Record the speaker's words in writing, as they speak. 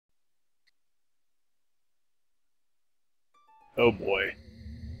Oh boy.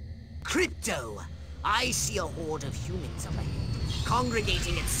 Crypto! I see a horde of humans up ahead,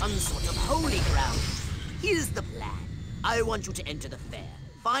 congregating at some sort of holy ground. Here's the plan. I want you to enter the fair,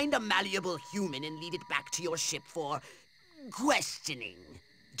 find a malleable human and lead it back to your ship for questioning.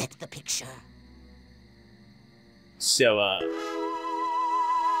 Get the picture? So,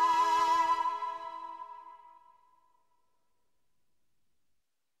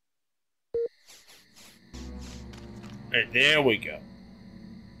 Alright, there we go.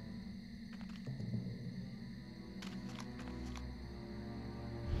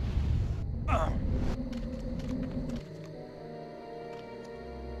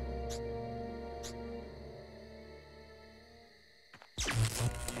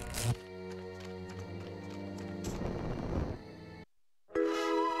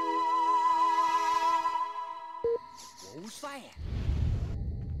 Who's fire?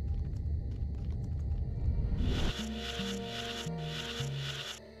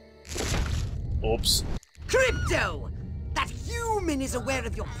 Oops. Crypto! That human is aware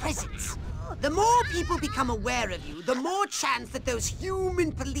of your presence. The more people become aware of you, the more chance that those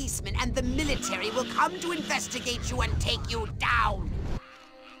human policemen and the military will come to investigate you and take you down.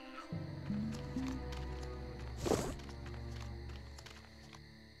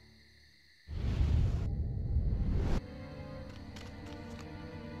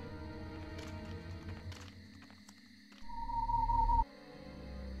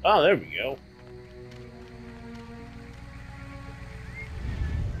 Oh, there we go.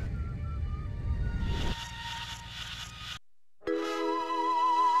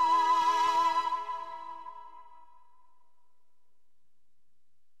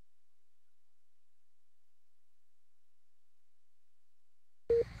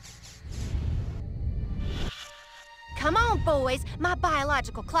 Come on, boys. My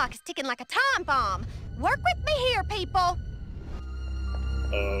biological clock is ticking like a time bomb. Work with me here, people.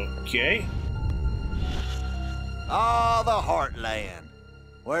 Okay. Ah, the Heartland,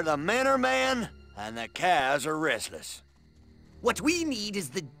 where the men are men and the cows are restless. What we need is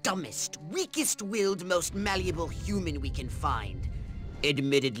the dumbest, weakest-willed, most malleable human we can find.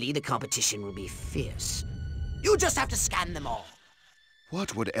 Admittedly, the competition will be fierce. You just have to scan them all.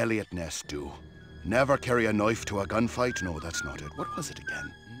 What would Elliot Ness do? Never carry a knife to a gunfight? No, that's not it. What was it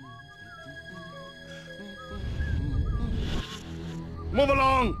again? Move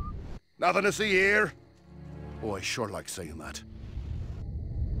along! Nothing to see here. Oh, I sure like saying that.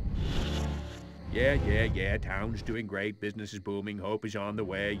 Yeah. Town's doing great. Business is booming. Hope is on the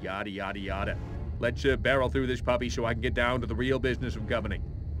way. Yada, yada, yada. Let's barrel through this puppy so I can get down to the real business of governing.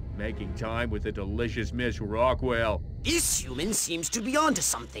 Making time with the delicious Miss Rockwell. This human seems to be onto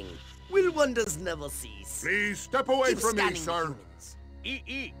something. Will wonders never cease? Please step away Keep from me, scanning the sir. humans.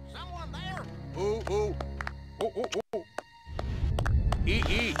 E. Someone there? Ooh.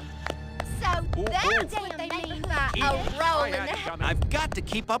 E. So that's what they mean by a roll in the... I've got to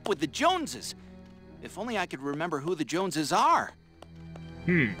keep up with the Joneses. If only I could remember who the Joneses are.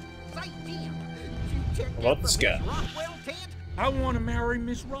 About this guy. I want to marry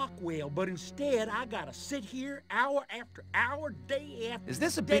Miss Rockwell, but instead I gotta sit here hour after hour, day after Is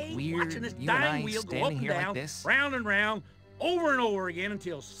this a day, bit weird, watching this you and dying I wheel go standing up and here like down, this? round and round, over and over again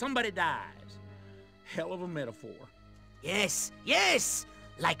until somebody dies. Hell of a metaphor. Yes.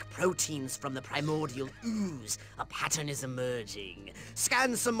 Like proteins from the primordial ooze, a pattern is emerging.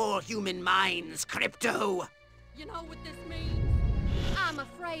 Scan some more human minds, Crypto. You know what this means? I'm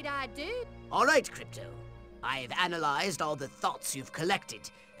afraid I do. All right, Crypto. I've analyzed all the thoughts you've collected,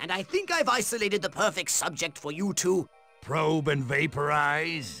 and I think I've isolated the perfect subject for you to... Probe and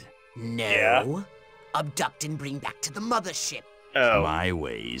vaporize? No. Yeah. Abduct and bring back to the mothership. Oh. My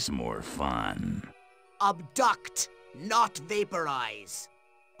way's more fun. Abduct, not vaporize.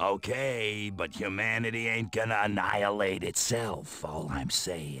 Okay, but humanity ain't gonna annihilate itself, all I'm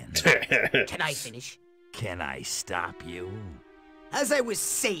saying. Can I finish? Can I stop you? As I was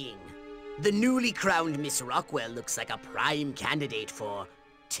saying, the newly crowned Miss Rockwell looks like a prime candidate for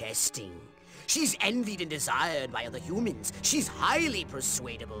testing. She's envied and desired by other humans. She's highly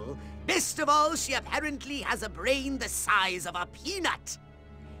persuadable. Best of all, she apparently has a brain the size of a peanut.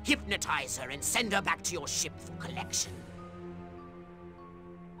 Hypnotize her and send her back to your ship for collection.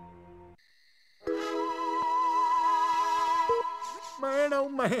 Man, oh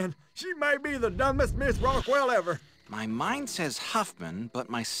man, she may be the dumbest Miss Rockwell ever. My mind says Huffman, but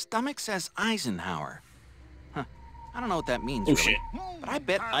my stomach says Eisenhower. Huh. I don't know what that means, Oh, really. shit. But I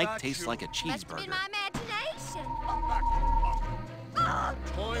bet Ike tastes like a Must have cheeseburger. been my imagination. Time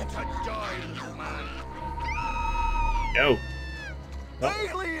to die, little man. No.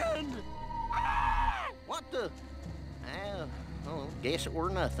 Alien! What the? Well, guess it were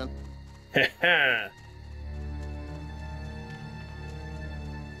nothing. Haha.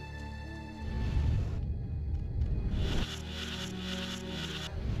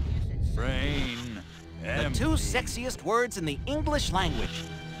 Brain. The two sexiest words in the English language.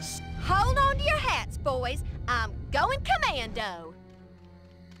 Hold on to your hats, boys. I'm going commando.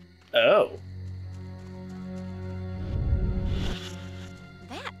 Oh.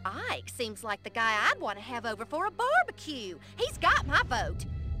 That Ike seems like the guy I'd want to have over for a barbecue. He's got my vote.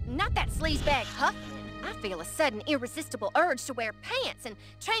 Not that sleazebag Huffman. I feel a sudden irresistible urge to wear pants and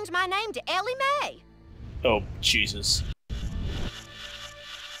change my name to Ellie Mae. Oh, Jesus.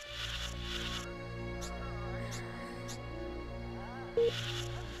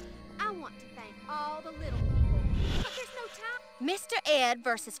 I want to thank all the little people, but there's no time. Mr. Ed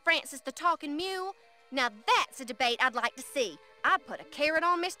versus Francis the Talking Mule. Now that's a debate I'd like to see. I'd put a carrot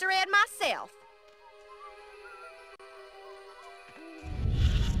on Mr. Ed myself.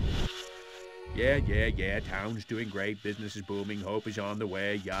 Yeah, town's doing great, business is booming, hope is on the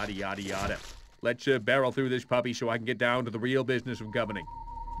way, yada, yada, yada. Let's barrel through this puppy so I can get down to the real business of governing.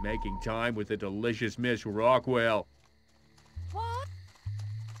 Making time with the delicious Miss Rockwell. What?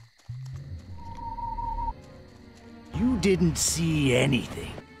 You didn't see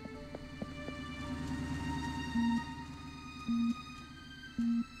anything.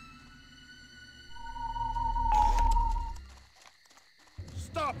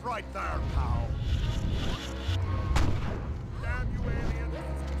 Stop right there, pal. Damn you, alien.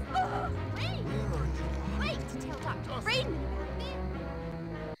 Oh, wait to tell Dr. Friedman about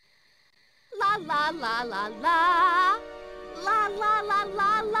this. La la la la la. La la la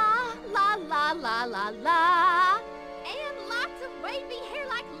la la. La la la la la. And lots of wavy hair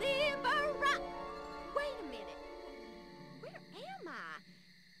like liver. Wait a minute. Where am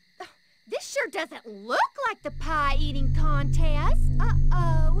I? This sure doesn't look like the pie-eating contest.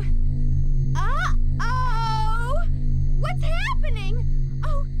 Uh-oh. Uh-oh! What's happening?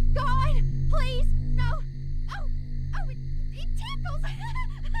 Oh, God, please, no. Oh, it tickles.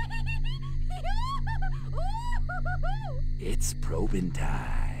 It's probing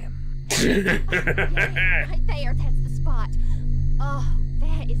time. Yeah, right there, that's the spot. Oh,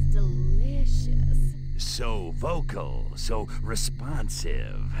 that is delicious. So vocal, so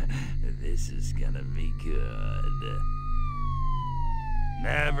responsive. This is gonna be good.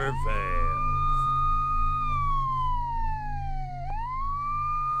 Never fails.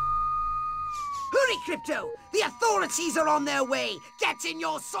 Hurry, Crypto! The authorities are on their way! Get in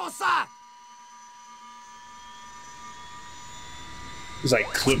your saucer! As I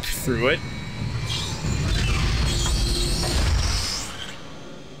clipped through it.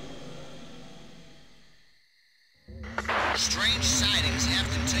 Strange sightings have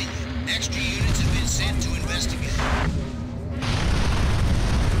continued. Extra units have been sent to investigate.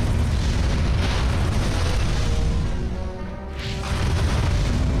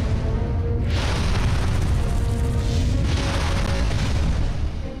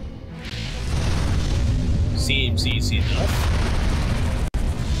 Seems easy enough.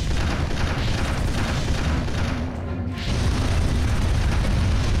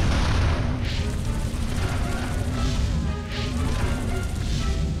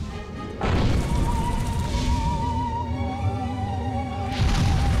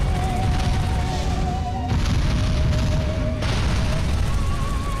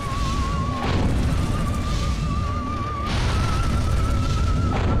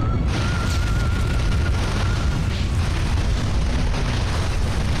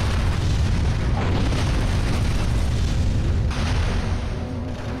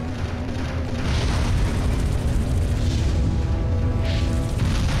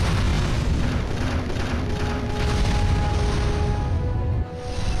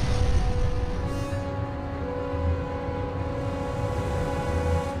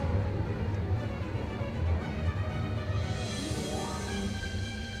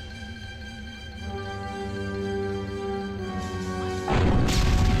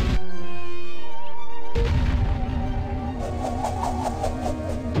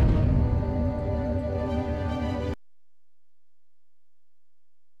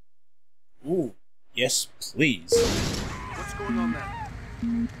 Ooh, yes, please. What's going on there?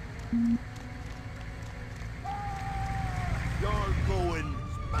 You're going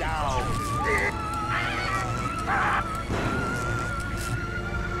down.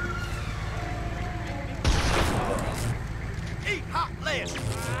 Eat hot lead.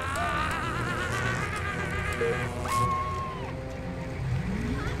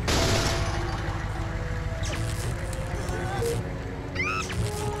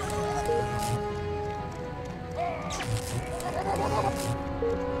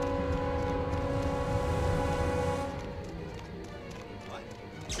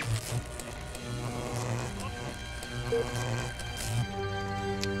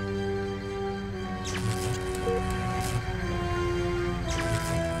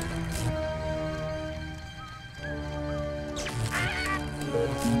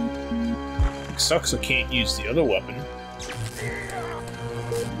 sucks I can't use the other weapon.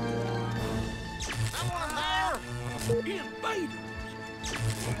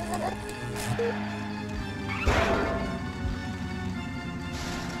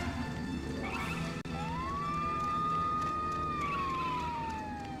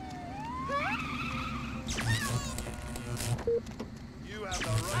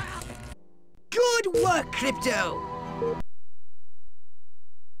 Good work, Crypto!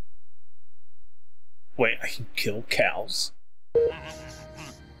 Wait, I can kill cows.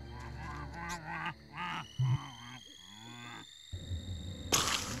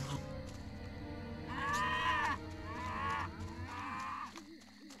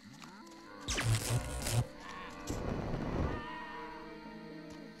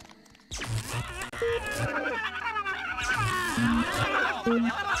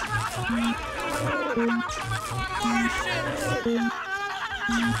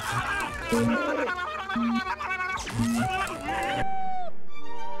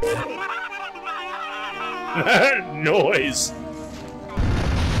 Noise!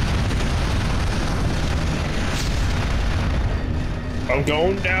 I'm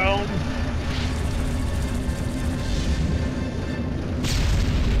going down.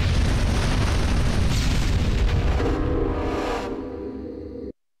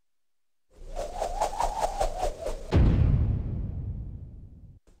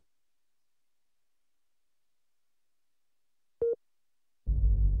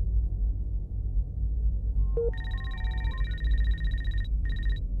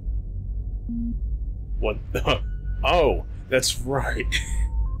 What the? Oh, that's right.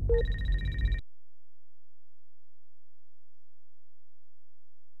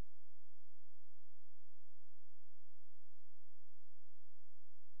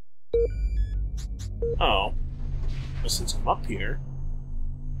 Oh. Well, since I'm up here,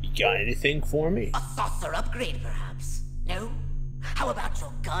 you got anything for me? A saucer upgrade, perhaps? No? How about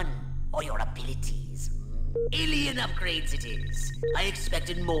your gun or your abilities? Alien upgrades it is. I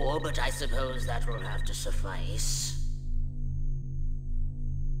expected more, but I suppose that will have to suffice.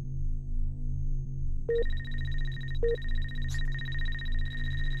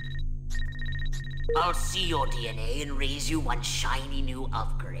 I'll see your DNA and raise you one shiny new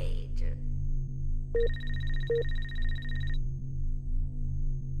upgrade.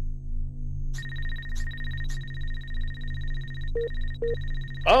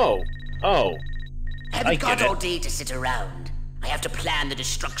 Oh, Haven't got all day to sit around. I have to plan the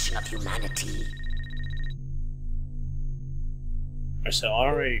destruction of humanity. So I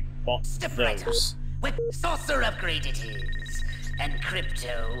already bought Step right up. those. Saucer upgrade it is. And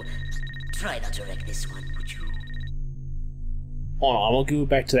Crypto, try not to wreck this one, would you? Hold on, I'm gonna go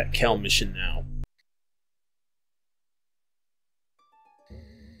back to that Kel mission now.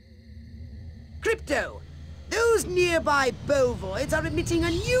 Crypto, those nearby bovoids are emitting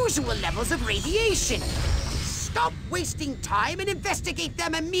unusual levels of radiation. Stop wasting time and investigate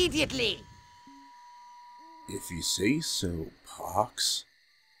them immediately. If you say so, Pox.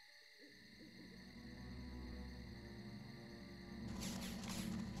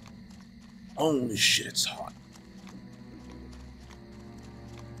 Holy shit, it's hot.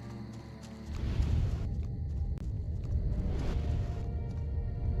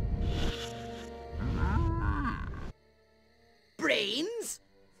 Brains?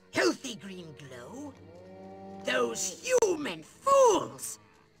 Healthy green glow? Those human fools!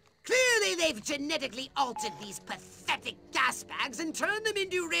 Clearly they've genetically altered these pathetic gas bags and turned them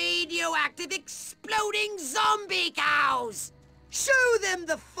into radioactive exploding zombie cows! Show them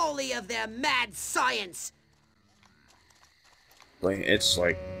the folly of their mad science! Like, it's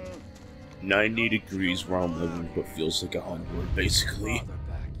like 90 degrees where I'm living, but feels like 100, basically.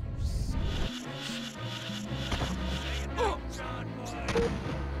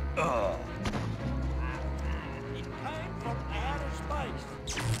 It came from outer space.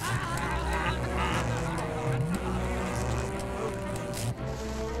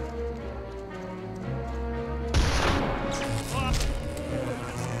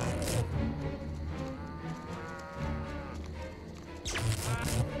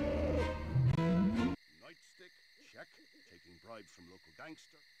 Nightstick, check. Taking bribes from local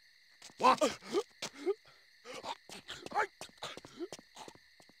gangster. What?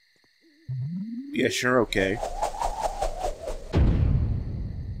 Yeah, sure, okay.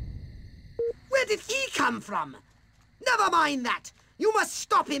 Where did he come from? Never mind that! You must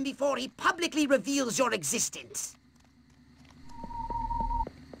stop him before he publicly reveals your existence.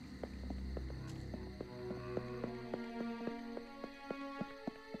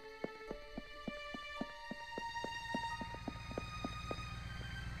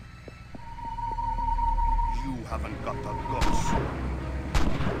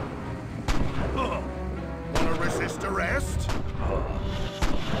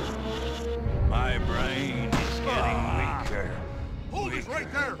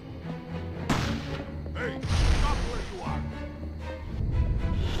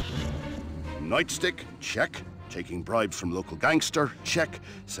 Nightstick? Check. Taking bribes from local gangster? Check.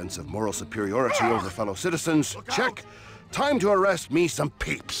 Sense of moral superiority over fellow citizens? Check. Time to arrest me some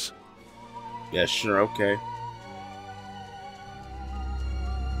peeps. Yeah, sure, okay.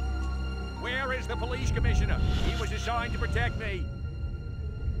 Where is the police commissioner? He was assigned to protect me.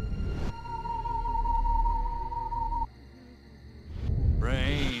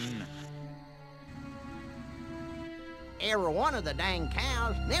 Brain. Every one of the dang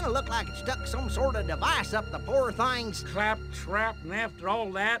cows, then it looked like it stuck some sort of device up the poor thing's... Clap, trap, and after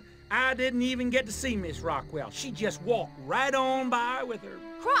all that, I didn't even get to see Miss Rockwell. She just walked right on by with her...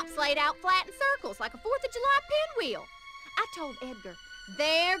 Crops laid out flat in circles like a 4th of July pinwheel. I told Edgar,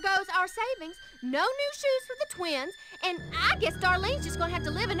 there goes our savings, no new shoes for the twins, and I guess Darlene's just gonna have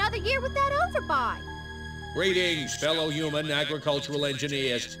to live another year with that overbite. Greetings, fellow human agricultural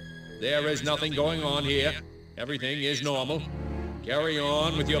engineers. There is nothing going on here. Everything is normal. Carry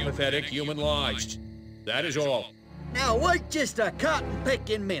on with your pathetic human lives. That is all. Now wait just a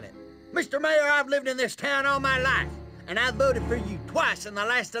cotton-picking minute. Mr. Mayor, I've lived in this town all my life, and I voted for you twice in the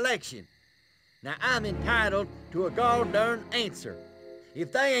last election. Now I'm entitled to a gall-darn answer.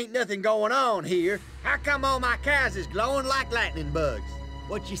 If they ain't nothing going on here, how come all my cows is glowing like lightning bugs?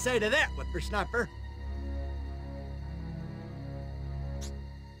 What you say to that, whippersnapper?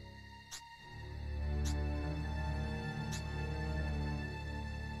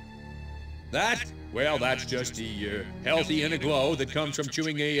 That? Well, that's just the healthy inner glow that comes from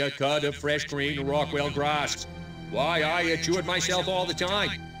chewing a cud of fresh green Rockwell grass. Why, I chew it myself all the time.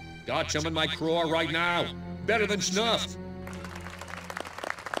 Got some in my craw right now. Better than snuff.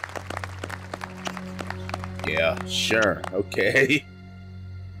 Yeah, sure, okay.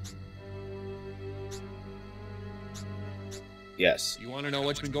 Yes. You want to know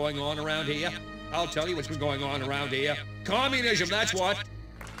what's been going on around here? I'll tell you what's been going on around here. Communism, that's what.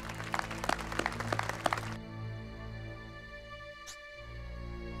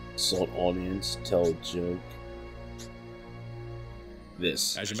 Insult audience, tell a joke.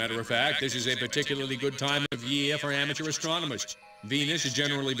 This. As a matter of fact, this is a particularly good time of year for amateur astronomers. Venus is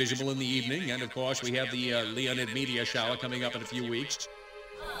generally visible in the evening, and of course we have the Leonid meteor shower coming up in a few weeks.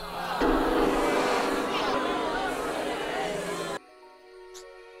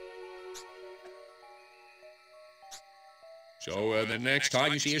 So the next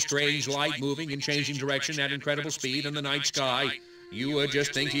time you see a strange light moving and changing direction at incredible speed in the night sky, you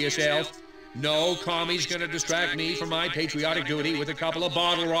just think to yourself, no commie's gonna distract me from my patriotic duty with a couple of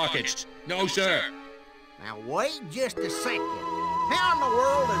bottle rockets. No, sir. Now wait just a second. How in the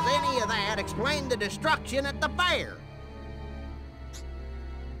world does any of that explain the destruction at the fair?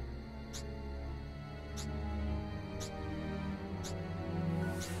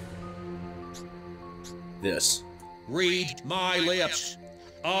 This. Read my lips.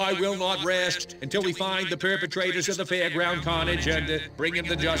 I will not rest until we find the perpetrators of the fairground carnage and bring them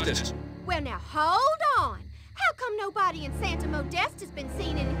to justice. Well, now, hold on. How come nobody in Santa Modeste has been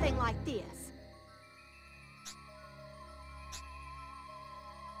seeing anything like this?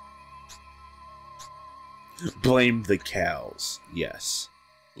 Blame the cows, yes.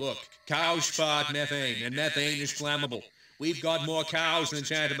 Look, cows fart methane, and methane is flammable. We've got more cows than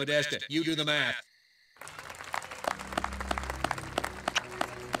Santa Modeste. You do the math.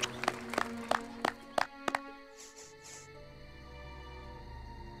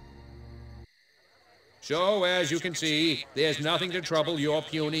 So, as you can see, there's nothing to trouble your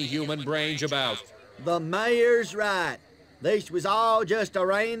puny human brains about. The mayor's right. This was all just a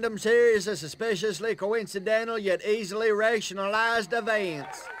random series of suspiciously coincidental yet easily rationalized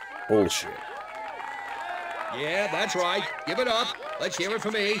events. Bullshit. Yeah, that's right. Give it up. Let's hear it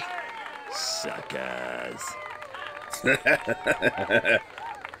for me. Suckers.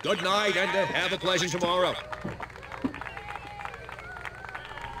 Good night, and have a pleasant tomorrow.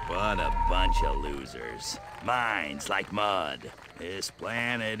 What a bunch of losers. Minds like mud. This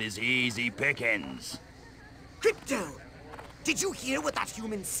planet is easy pickings. Crypto! Did you hear what that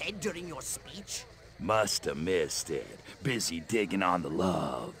human said during your speech? Must have missed it. Busy digging on the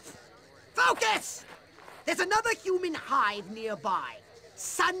love. Focus! There's another human hive nearby.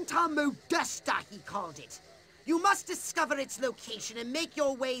 Santa Modesta, he called it. You must discover its location and make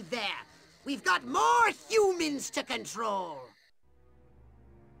your way there. We've got more humans to control.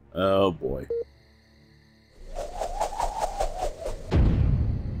 Oh boy.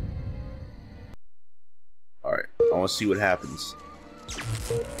 Alright, I want to see what happens.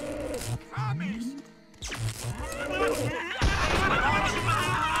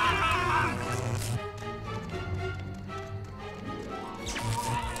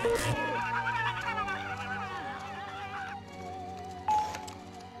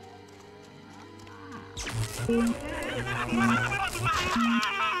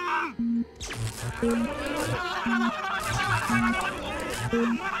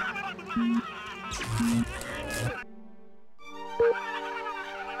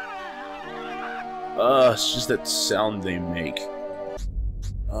 It's just that sound they make.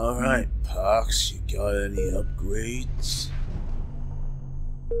 Alright, Pox, you got any upgrades?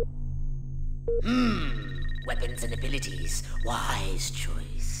 Weapons and abilities. Wise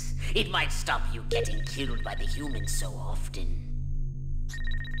choice. It might stop you getting killed by the humans so often.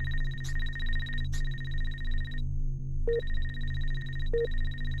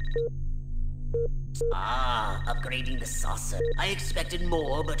 Upgrading the saucer. I expected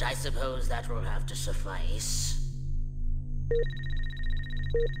more, but I suppose that will have to suffice.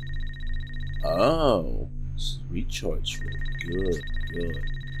 Oh, recharge rate. Good.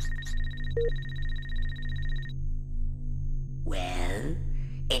 Well,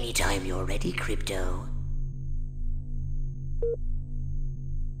 anytime you're ready, Crypto.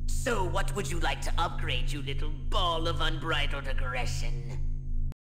 So what would you like to upgrade, you little ball of unbridled aggression?